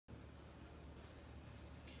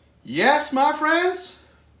Yes, my friends,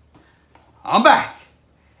 I'm back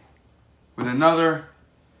with another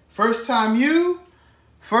first time you,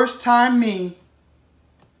 first time me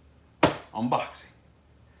unboxing.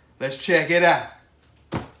 Let's check it out.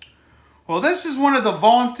 Well, this is one of the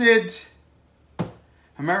vaunted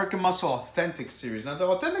American Muscle Authentic series. Now, the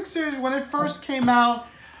Authentic series, when it first came out,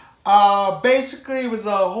 basically it was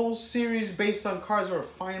a whole series based on cars that were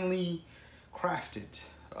finely crafted.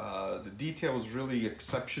 The detail was really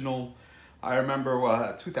exceptional. I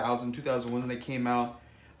remember 2001 when they came out.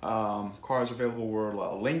 Cars available were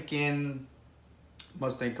Lincoln,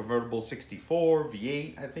 Mustang convertible 64,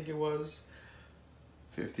 V8 I think it was,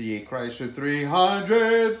 58 Chrysler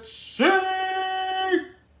 300C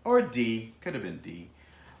or D, could have been D.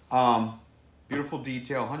 Beautiful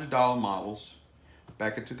detail, $100 models.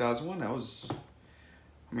 Back in 2001, that was,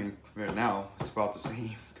 I mean, compared now, it's about the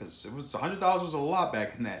same because it was $100 was a lot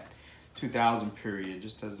back in that 2000 period,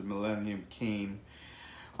 just as the millennium came.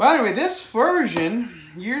 Well, anyway, this version,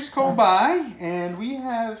 years go by, and we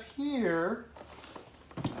have here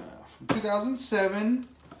from 2007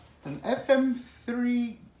 an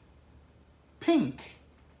FM3 pink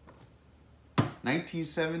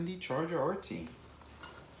 1970 Charger RT.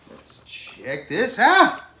 Let's check this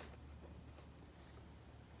out.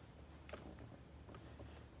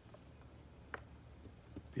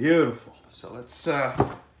 Beautiful. So let's get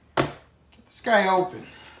this guy open.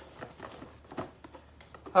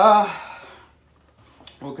 What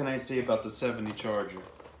can I say about the 70 Charger?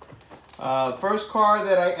 First car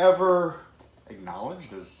that I ever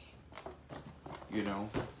acknowledged as, you know,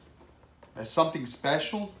 as something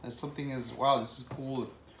special, as something as, wow, this is cool. It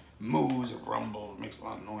moves, it rumbles, it makes a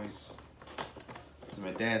lot of noise. This is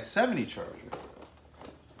my dad's 70 Charger.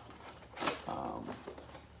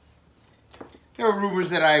 There were rumors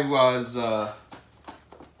that I was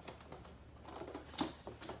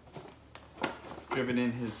driven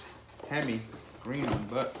in his Hemi, green one,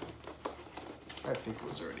 but I think it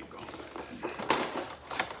was already gone by then.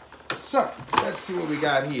 So, let's see what we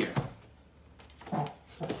got here.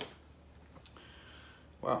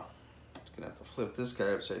 Wow, just gonna have to flip this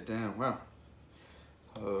guy upside down. Wow.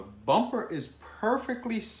 Bumper is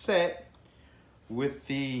perfectly set with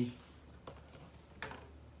the,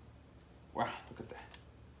 wow, look at that.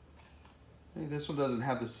 This one doesn't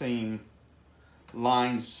have the same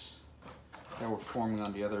lines that were forming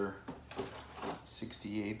on the other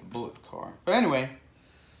 68, the Bullet car. But anyway,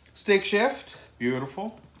 stick shift,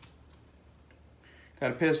 beautiful.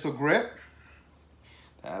 Got a pistol grip.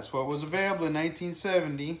 That's what was available in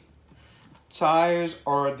 1970. Tires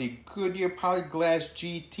are the Goodyear Polyglass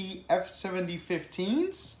GT F70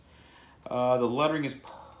 15s. The lettering is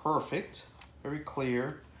perfect, very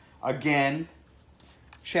clear. Again,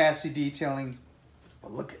 chassis detailing.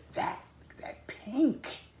 But look at that. Look at that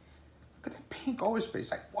pink. Look at that pink overspray.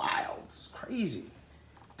 It's like wild. It's crazy.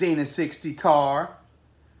 Dana 60 car.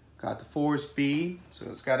 Got the 4-speed. So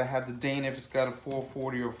it's got to have the Dana if it's got a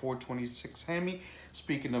 440 or 426 Hemi.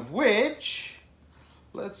 Speaking of which,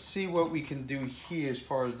 let's see what we can do here as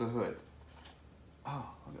far as the hood. Oh,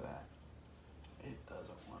 look at that. It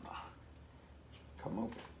doesn't want to come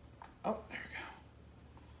open. Oh, there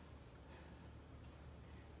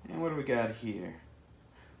we go. And what do we got here?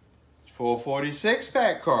 446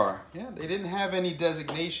 pack car. Yeah, they didn't have any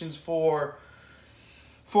designations for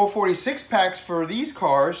 446 packs for these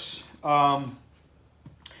cars.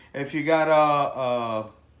 If you got a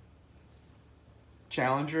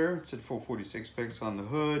Challenger, it said 446 packs on the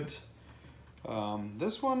hood.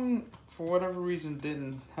 This one, for whatever reason,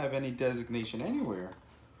 didn't have any designation anywhere.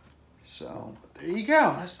 So, there you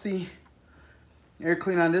go. That's the air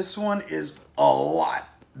clean on this one. Is a lot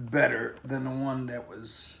better than the one that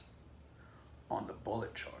was on the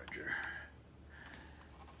Bullet Charger.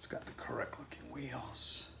 It's got the correct looking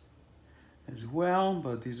wheels as well,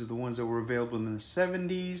 but these are the ones that were available in the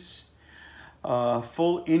 70s.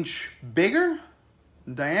 Full inch bigger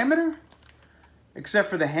in diameter, except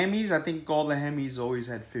for the Hemis. I think all the Hemis always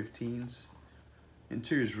had 15s.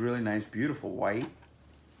 Interior is really nice, beautiful white.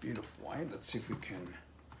 Beautiful white. Let's see if we can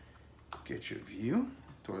get your view.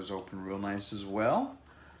 Doors open real nice as well.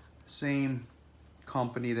 Same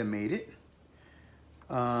company that made it.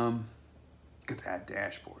 Look at that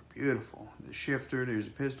dashboard, beautiful. The shifter, there's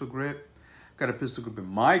a pistol grip. Got a pistol grip in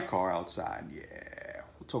my car outside, yeah.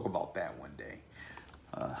 We'll talk about that one day.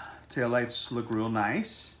 Taillights look real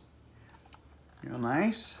nice. Real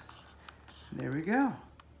nice. There we go.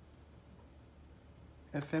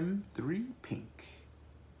 FM3 pink.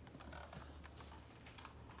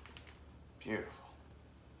 Beautiful.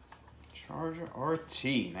 Charger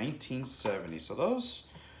RT, 1970. So those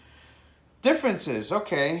Differences,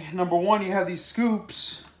 okay. Number one, you have these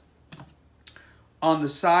scoops on the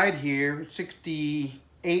side here,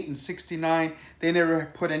 68 and 69. They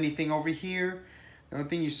never put anything over here. The only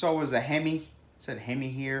thing you saw was a Hemi. It said Hemi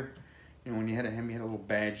here. You know, when you had a Hemi, you had a little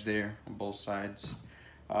badge there on both sides.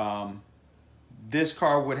 This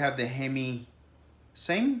car would have the Hemi,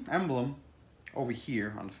 same emblem over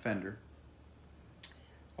here on the fender.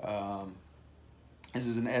 This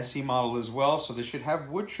is an SE model as well, so this should have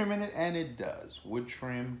wood trim in it, and it does. Wood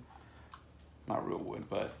trim, not real wood,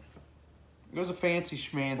 but it was a fancy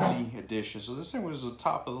schmancy edition. So this thing was a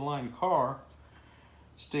top of the line car.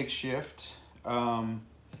 Stick shift.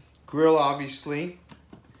 Grill, obviously.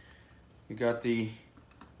 You got the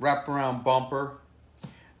wraparound bumper.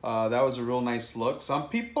 That was a real nice look. Some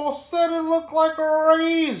people said it looked like a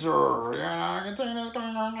razor. You know, I can take this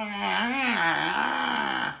going on.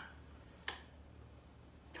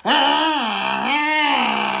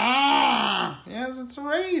 Yes, it's a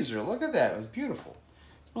razor. Look at that. It was beautiful.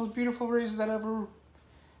 It's the most beautiful razor that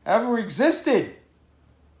ever existed.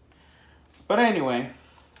 But anyway,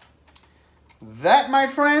 that, my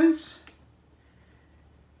friends,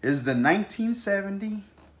 is the 1970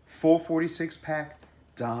 446 pack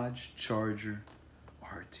Dodge Charger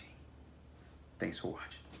RT. Thanks for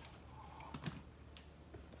watching.